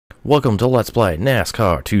Welcome to Let's Play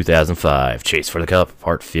NASCAR 2005 Chase for the Cup,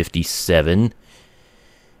 part 57.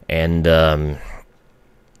 And, not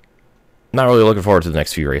really looking forward to the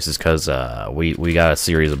next few races, because, we got a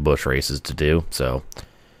series of Busch races to do, so...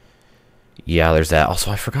 Yeah, there's that.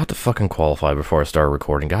 Also, I forgot to fucking qualify before I started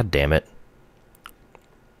recording. God damn it.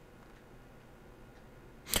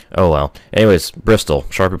 Oh, well. Anyways, Bristol,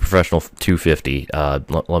 Sharpie Professional 250.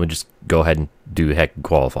 Let me just go ahead and do heck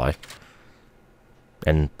qualify.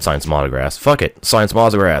 And sign some autographs. Fuck it. Sign some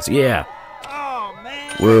autographs. Yeah. Oh,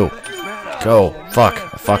 man. Woo. Go. Fuck.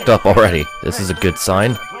 I fucked up already. This is a good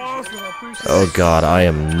sign. Oh god, I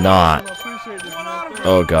am not.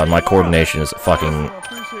 Oh god, my coordination is fucking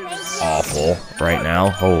awful right now.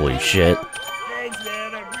 Holy shit.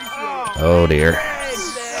 Oh dear.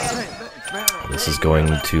 This is going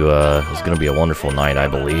to be a wonderful night, I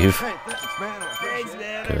believe.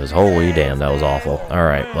 Because holy damn, that was awful.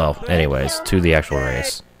 Alright, well, anyways, to the actual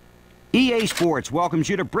race. EA Sports welcomes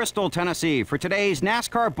you to Bristol, Tennessee for today's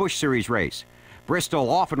NASCAR Busch Series race. Bristol,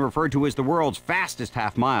 often referred to as the world's fastest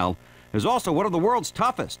half mile, is also one of the world's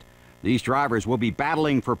toughest. These drivers will be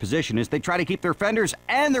battling for position as they try to keep their fenders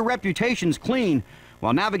and their reputations clean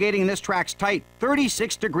while navigating this track's tight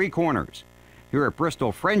 36-degree corners. Here at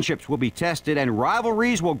Bristol, friendships will be tested and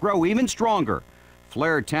rivalries will grow even stronger.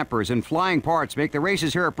 Flared tempers and flying parts make the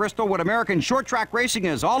races here at Bristol what American short track racing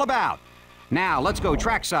is all about. Now, let's go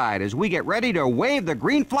trackside as we get ready to wave the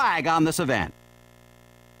green flag on this event.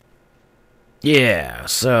 Yeah,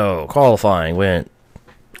 so qualifying went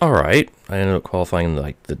alright. I ended up qualifying in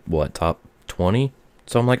like the, top 20?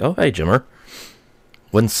 So I'm like, oh hey, Jimmer.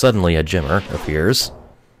 When suddenly a Jimmer appears.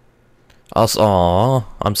 Aw,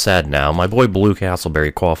 I'm sad now. My boy Blue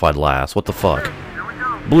Castleberry qualified last. What the fuck?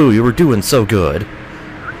 Blue, you were doing so good.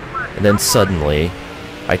 And then suddenly,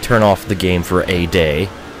 I turn off the game for a day,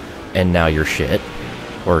 and now you're shit.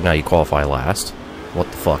 Or now you qualify last. What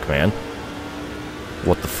the fuck, man?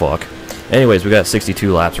 What the fuck? Anyways, we got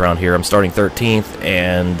 62 laps around here. I'm starting 13th,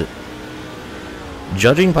 and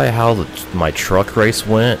judging by how my truck race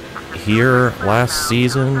went here last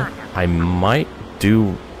season, I might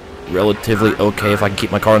do relatively okay if I can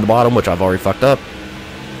keep my car in the bottom, which I've already fucked up.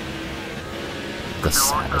 The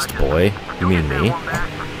saddest boy. You mean me?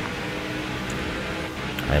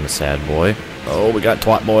 I am a sad boy. Oh, we got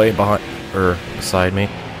Twat Boy behind, beside me.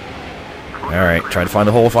 Alright, try to find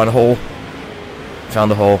a hole, find a hole. Found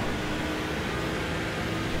the hole.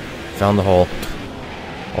 Found the hole.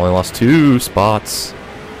 Only lost 2 spots. Of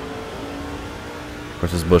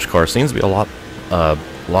course, this Busch car seems to be a lot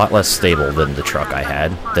less stable than the truck I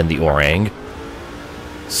had, than the Orang.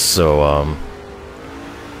 So,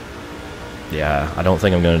 yeah, I don't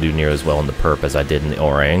think I'm going to do near as well in the perp as I did in the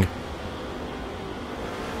Orang.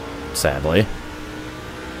 Sadly.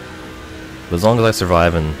 But as long as I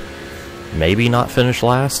survive and maybe not finish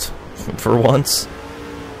last, for once.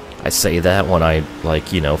 I say that when I,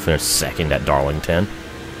 like, you know, finish second at Darlington.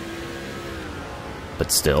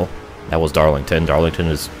 But still, that was Darlington. Darlington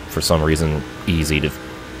is, for some reason, easy to,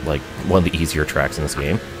 like, one of the easier tracks in this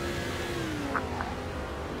game.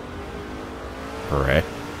 Hooray.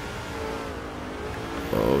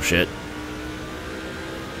 Oh, shit.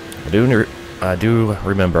 I do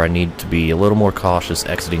remember I need to be a little more cautious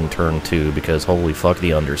exiting turn 2 because holy fuck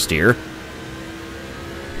the understeer.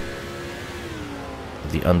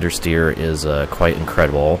 The understeer is quite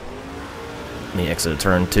incredible. The exit of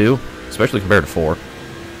turn 2, especially compared to 4.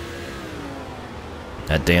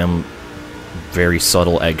 That damn very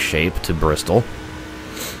subtle egg shape to Bristol.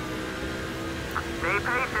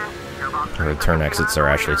 The turn exits are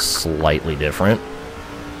actually slightly different.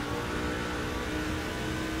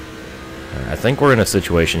 I think we're in a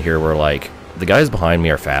situation here where, like, the guys behind me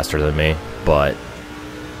are faster than me, but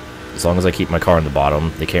as long as I keep my car in the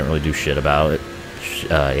bottom, they can't really do shit about it.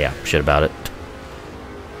 Yeah, shit about it.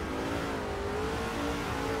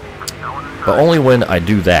 But only when I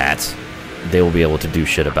do that, they will be able to do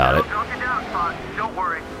shit about it.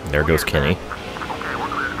 There goes Kenny.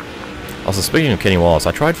 Also, speaking of Kenny Wallace,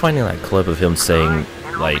 I tried finding that clip of him saying,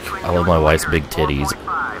 like, I love my wife's big titties,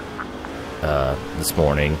 this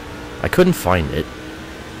morning. I couldn't find it.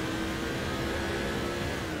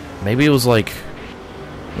 Maybe it was like...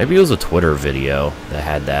 Maybe it was a Twitter video that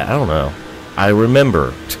had that. I don't know. I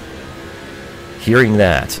remember hearing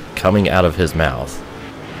that coming out of his mouth.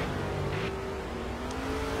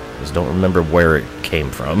 I just don't remember where it came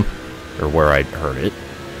from. Or where I heard it.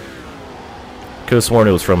 Could have sworn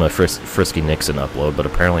it was from a Frisky Nixon upload, but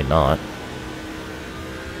apparently not.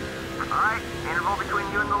 Alright, interval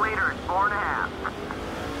between you and the leader is 4.5.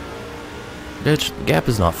 Bitch, the gap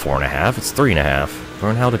is not 4.5, it's 3.5.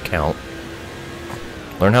 Learn how to count.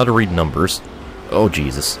 Learn how to read numbers. Oh,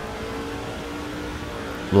 Jesus.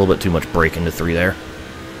 A little bit too much break into 3 there.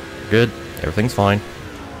 Good. Everything's fine.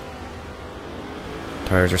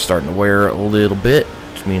 Tires are starting to wear a little bit,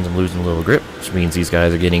 which means I'm losing a little grip, which means these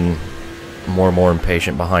guys are getting more and more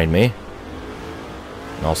impatient behind me.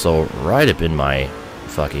 And also, right up in my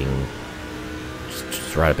fucking...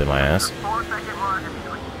 Just right up in my ass.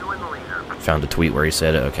 Found a tweet where he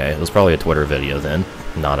said it. Okay, it was probably a Twitter video then,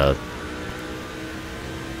 not a...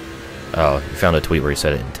 Oh, he found a tweet where he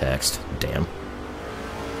said it in text. Damn.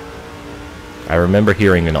 I remember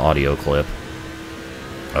hearing an audio clip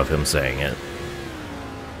of him saying it.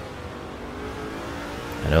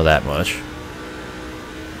 I know that much.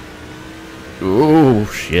 Ooh,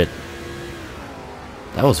 shit.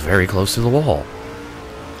 That was very close to the wall.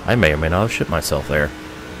 I may or may not have shit myself there.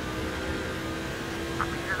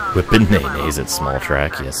 Whippin' nays at small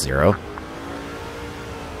track, yes, 0.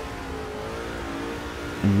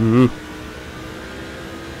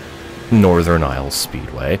 Northern Isles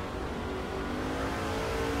Speedway.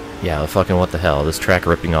 Yeah, fucking what the hell. This track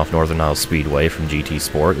ripping off Northern Isles Speedway from GT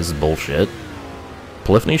Sport. This is bullshit.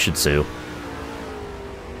 Polyphony should sue.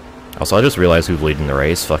 Also, I just realized who's leading the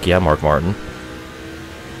race. Fuck yeah, Mark Martin.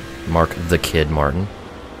 Mark the Kid Martin.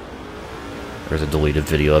 There's a deleted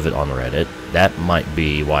video of it on Reddit. That might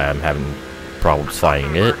be why I'm having problems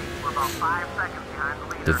finding it.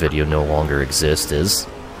 The video no longer exists.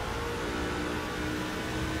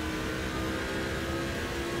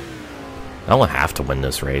 I don't have to win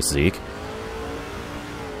this race, Zeke.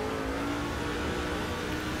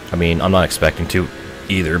 I mean, I'm not expecting to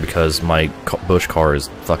either because my Busch car is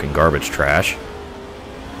fucking garbage trash.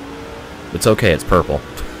 It's okay, it's purple.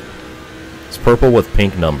 It's purple with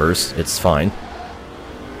pink numbers. It's fine.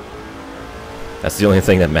 That's the only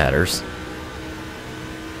thing that matters.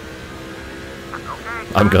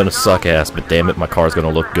 I'm gonna suck ass, but damn it, my car's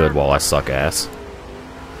gonna look good while I suck ass.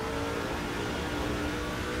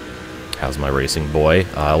 How's my racing boy?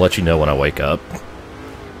 I'll let you know when I wake up.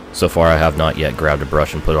 So far, I have not yet grabbed a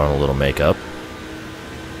brush and put on a little makeup.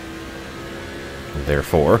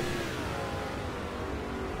 Therefore...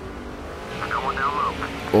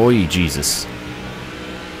 Oi, Jesus.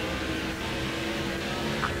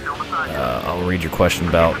 I'll read your question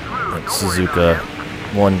about Suzuka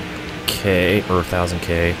 1K or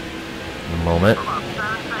 1000K in a moment.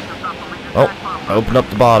 Oh, open up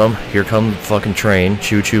the bottom. Here comes the fucking train.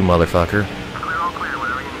 Choo choo, motherfucker.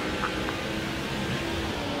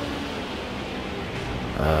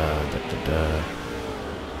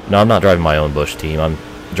 No, I'm not driving my own Busch team. I'm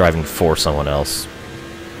driving for someone else.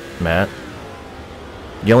 Matt.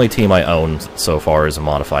 The only team I own so far is a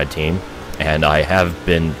modified team, and I have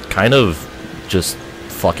been kind of just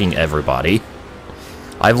fucking everybody.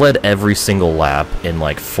 I've led every single lap in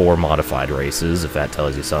like 4 modified races, if that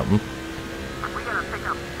tells you something.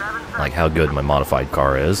 Like how good my modified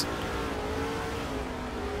car is.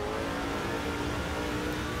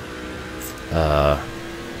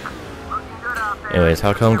 Anyways,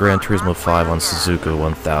 how come Gran Turismo 5 on Suzuka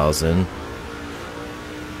 1000?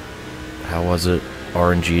 How was it?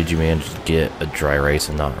 RNG, did you manage to get a dry race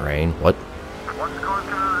and not rain? What?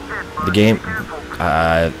 The game...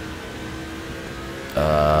 I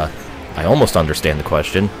almost understand the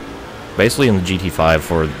question. Basically in the GT5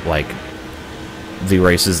 for, like, the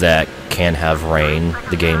races that can have rain,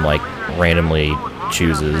 the game, like, randomly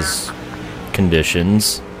chooses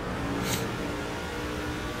conditions.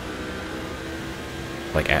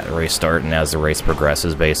 Like, at the race start and as the race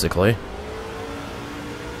progresses, basically.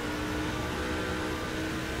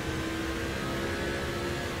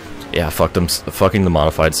 Yeah, fucking the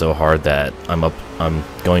modified so hard that I'm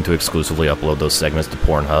going to exclusively upload those segments to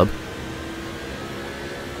Pornhub.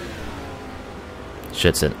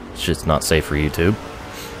 Shit's not safe for YouTube.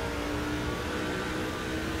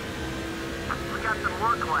 We got some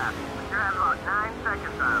work left. We should have about 9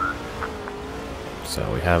 seconds on us.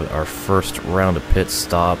 So we have our first round of pit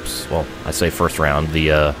stops. Well, I say first round.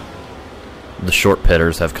 The short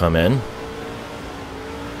pitters have come in.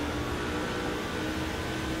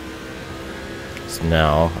 So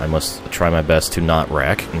now I must try my best to not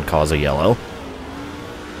wreck and cause a yellow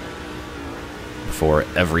before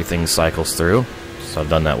everything cycles through. So I've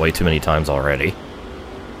done that way too many times already.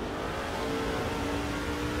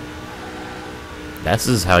 This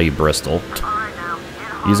is how you Bristol.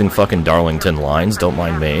 Using fucking Darlington lines, don't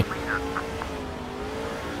mind me.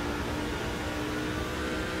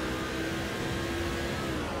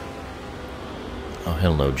 Oh,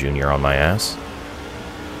 hell no, Junior on my ass.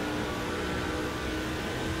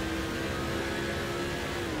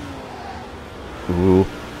 Ooh.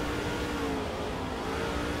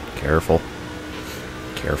 Careful.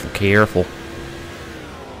 Careful, careful.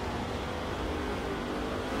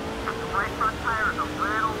 The right front tire's a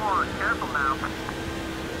little worn. Careful now.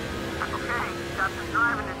 Okay, got some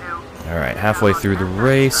driving to do. Alright, halfway through the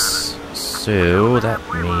race. So, that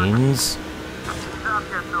means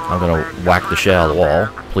I'm gonna whack the shit out of the wall.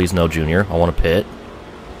 Please no, Junior. I want to pit.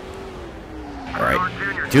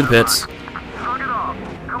 Alright, to the pits. Hug it off.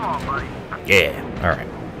 Come on, buddy. Yeah, alright.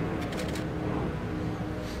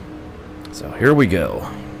 So, here we go.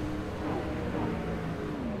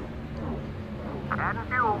 Adding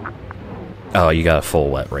fuel. Oh, you got a full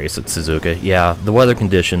wet race at Suzuka. Yeah, the weather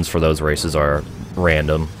conditions for those races are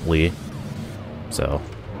randomly. So,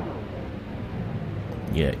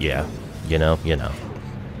 yeah, you know.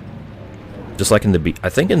 Just like in the I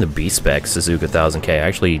think in the B-Spec Suzuka 1000K, I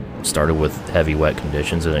actually started with heavy wet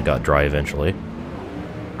conditions and it got dry eventually. Easy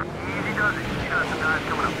does it. You got some guys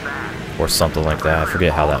coming up fast. Or something like that. I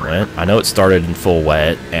forget how that went. I know it started in full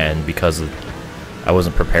wet, and because I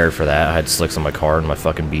wasn't prepared for that, I had slicks on my car, and my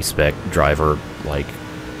fucking B-Spec driver, like,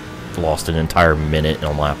 lost an entire minute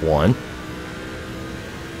on lap 1.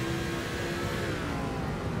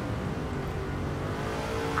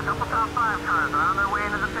 Couple top 5 cars are on their way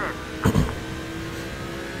into the pit.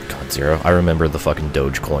 God, Zero. I remember the fucking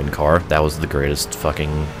Dogecoin car. That was the greatest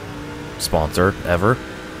fucking sponsor ever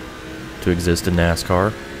to exist in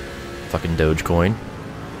NASCAR. Fucking Dogecoin.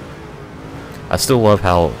 I still love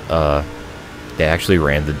how they actually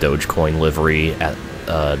ran the Dogecoin livery at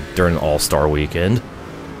during All-Star weekend.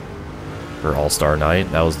 Or All-Star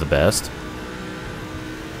night. That was the best.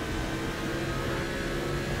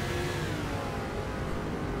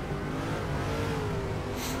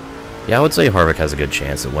 Yeah, I would say Harvick has a good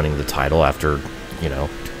chance at winning the title after, you know,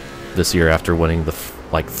 this year after winning the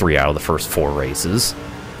like 3 out of the first 4 races.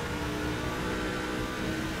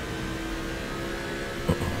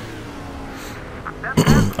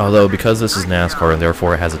 Although, because this is NASCAR and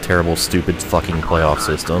therefore it has a terrible, stupid fucking playoff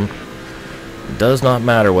system, it does not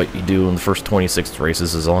matter what you do in the first 26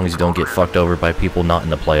 races as long as you don't get fucked over by people not in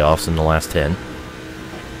the playoffs in the last 10.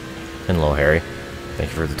 And hello, Harry. Thank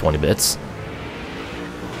you for the 20 bits.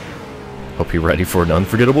 Hope you're ready for an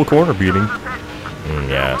unforgettable corner beating.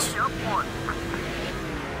 Yes. There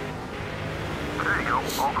you go.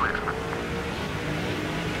 All clear.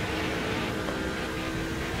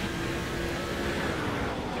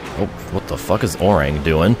 Oh, what the fuck is Orang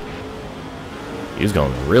doing? He's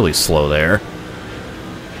going really slow there.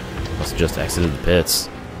 Must have just exited the pits.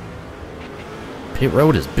 Pit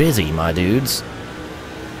road is busy, my dudes.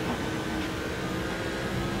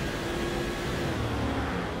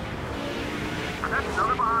 That's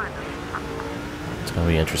another behind us. It's gonna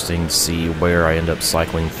be interesting to see where I end up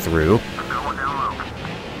cycling through. No one down low.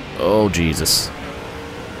 Oh, Jesus.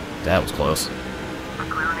 That was close.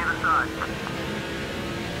 Clear on either side.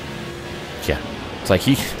 Yeah. It's like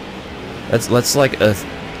that's like a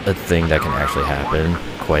thing that can actually happen,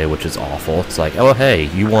 Quay, which is awful. It's like, oh hey,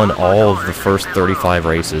 you won all of the first 35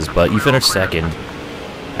 races, but you finished second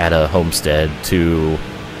at a Homestead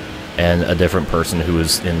and a different person who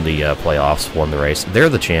was in the playoffs won the race. They're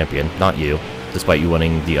the champion, not you, despite you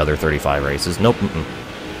winning the other 35 races. Nope.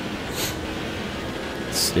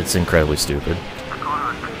 It's incredibly stupid.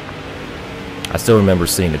 I still remember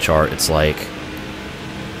seeing a chart. It's like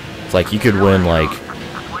you could win like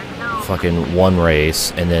fucking 1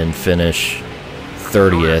 race and then finish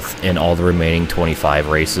 30th in all the remaining 25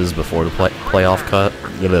 races before the playoffs,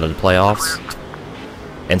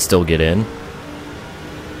 and still get in.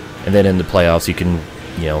 And then in the playoffs, you can,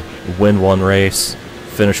 you know, win 1 race,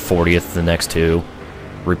 finish 40th the next 2,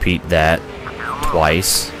 repeat that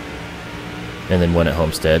twice, and then win at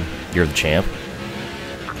Homestead. You're the champ.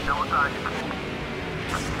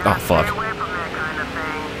 Oh fuck.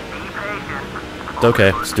 It's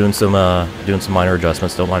okay. Just doing some minor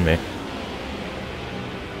adjustments. Don't mind me.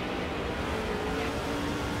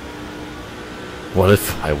 What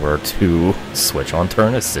if I were to switch on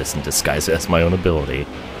turn assist and disguise it as my own ability?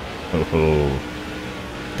 Oh,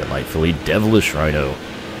 delightfully devilish, Rhino.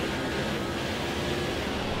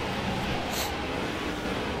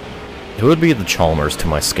 Who would be the Chalmers to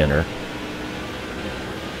my Skinner?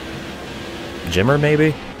 Jimmer,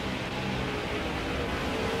 maybe?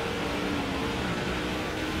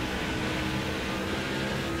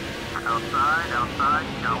 Outside,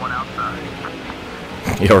 got one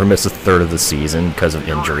outside. You ever miss a third of the season because of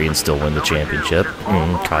injury and still win the championship?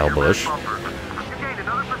 Kyle Busch.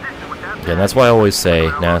 Yeah, and that's why I always say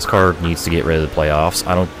NASCAR needs to get rid of the playoffs.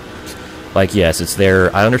 I don't... Like, yes, it's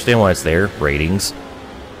there. I understand why it's there, ratings,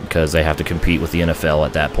 because they have to compete with the NFL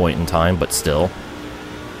at that point in time, but still.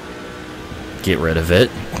 Get rid of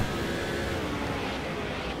it.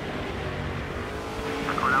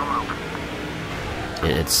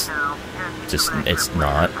 It's Now, just, it's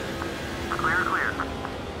not. clear, clear.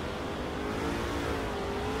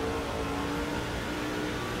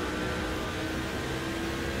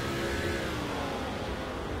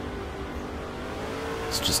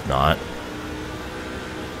 It's just not.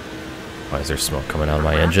 Why is there smoke coming out of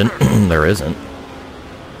my engine? There isn't.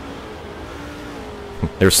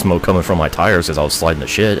 There's smoke coming from my tires as I was sliding the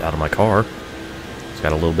shit out of my car. It's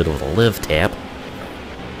got a little bit of a live tap.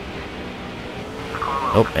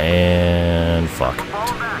 Oh, and fuck. Fall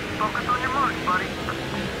back. Focus on your mark, buddy.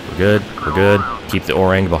 We're good, we're good. Keep the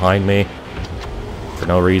orang behind me. For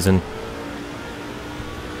no reason.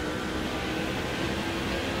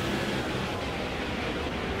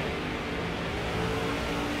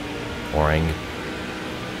 Orang.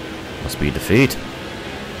 Must be defeat.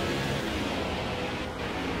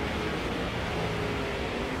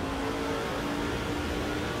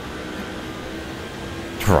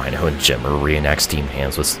 Rhino and Jimmer reenact Steam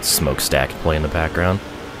Hands with Smokestack play in the background.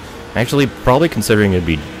 Actually, probably considering it'd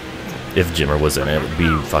be, if Jimmer was in it, it'd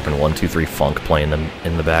be fucking 1, 2, 3 Funk playing them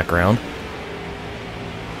in the background.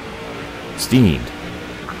 Steamed.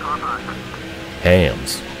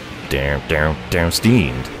 Hams. Down, down, down,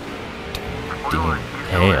 steamed.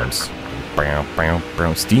 Hams. Brown, brown,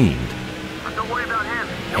 brown, steamed. Don't worry about him.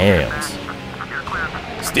 Hams. You're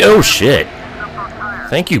clear. Oh shit! Up those tires.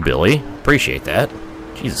 Thank you, Billy. Appreciate that.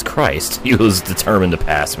 Jesus Christ, he was determined to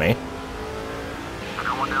pass me.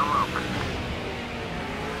 Going down low.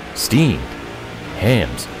 Steam,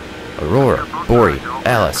 Hams, Aurora, Bori,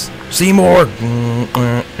 Alice, Seymour.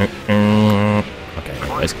 Okay,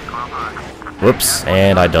 anyways. Whoops,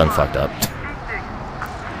 and I done fucked up.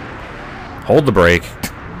 Hold the brake.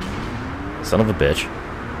 Son of a bitch.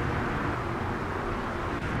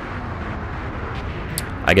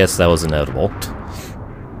 I guess that was inevitable.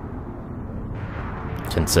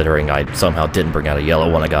 Considering I somehow didn't bring out a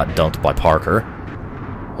yellow when I got dumped by Parker.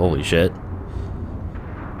 Holy shit.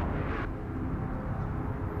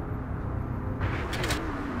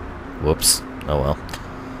 Whoops. Oh well.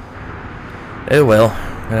 Oh well.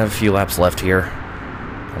 I have a few laps left here.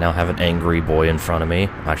 I now have an angry boy in front of me.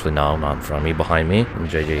 Actually, no, not in front of me. Behind me. I'm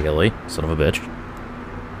JJ Hilly. Son of a bitch.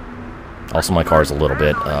 Also, my car's a little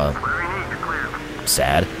bit,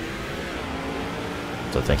 sad.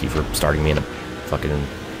 So thank you for starting me in a fucking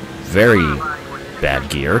very bad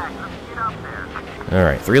gear.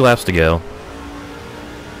 Alright, 3 laps to go.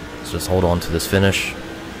 Let's just hold on to this finish.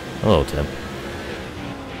 Hello, Tim.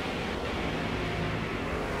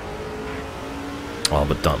 Oh,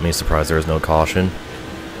 but dump me. Surprised there was no caution.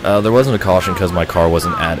 There wasn't a caution because my car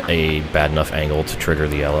wasn't at a bad enough angle to trigger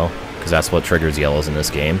the yellow. Because that's what triggers yellows in this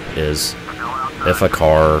game, is if a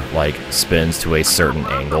car, like, spins to a certain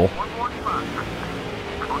angle.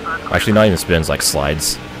 Actually, not even spins, like,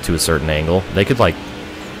 slides to a certain angle. They could, like,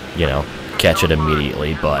 you know, catch it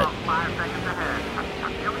immediately, but...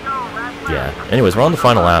 yeah. Anyways, we're on the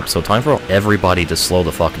final lap, so time for everybody to slow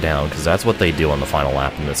the fuck down, because that's what they do on the final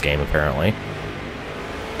lap in this game, apparently.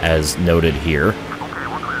 As noted here.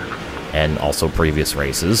 And also previous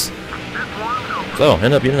races. So,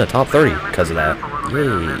 end up getting the top 30 because of that.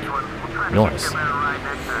 Yay. Nice.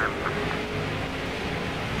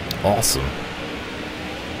 Awesome.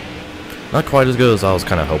 Not quite as good as I was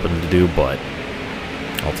kind of hoping to do, but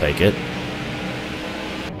I'll take it.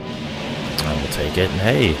 I will take it. And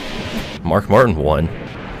hey, Mark Martin won.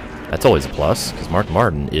 That's always a plus, because Mark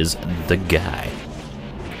Martin is the guy.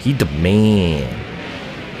 He the man.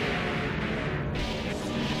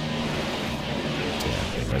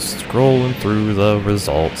 Scrolling through the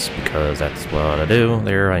results because that's what I do.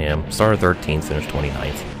 There I am. Started 13th, finished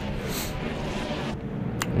 29th.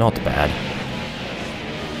 Not bad.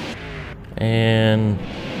 And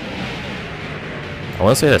I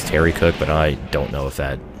want to say that's Terry Cook, but I don't know if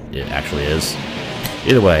that it actually is.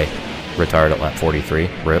 Either way, retired at lap 43.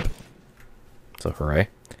 RIP. So hooray.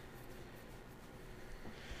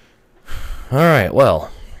 Alright, well.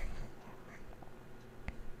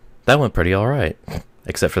 That went pretty alright.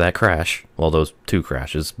 Except for that crash. Well, those 2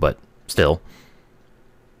 crashes, but still.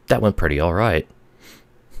 That went pretty alright.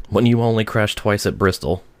 When you only crashed twice at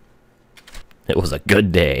Bristol, it was a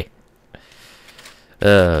good day.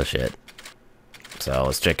 Oh, shit. So,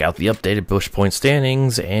 let's check out the updated Busch point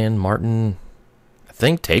standings, and Martin, I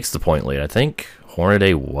think, takes the point lead. I think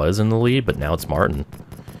Hornaday was in the lead, but now it's Martin.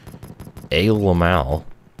 A. Lamal.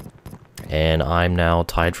 And I'm now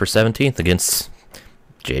tied for 17th against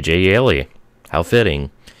JJ Yaley. How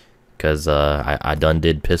fitting, because I done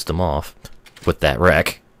did pissed him off with that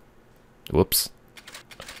wreck. Whoops.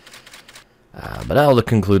 But that'll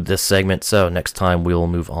conclude this segment, so next time we'll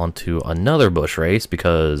move on to another Busch race,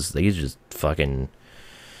 because these just fucking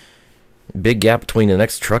Big gap between the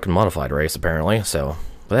next truck and modified race, apparently. So,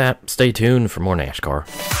 with that, stay tuned for more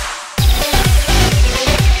NASCAR.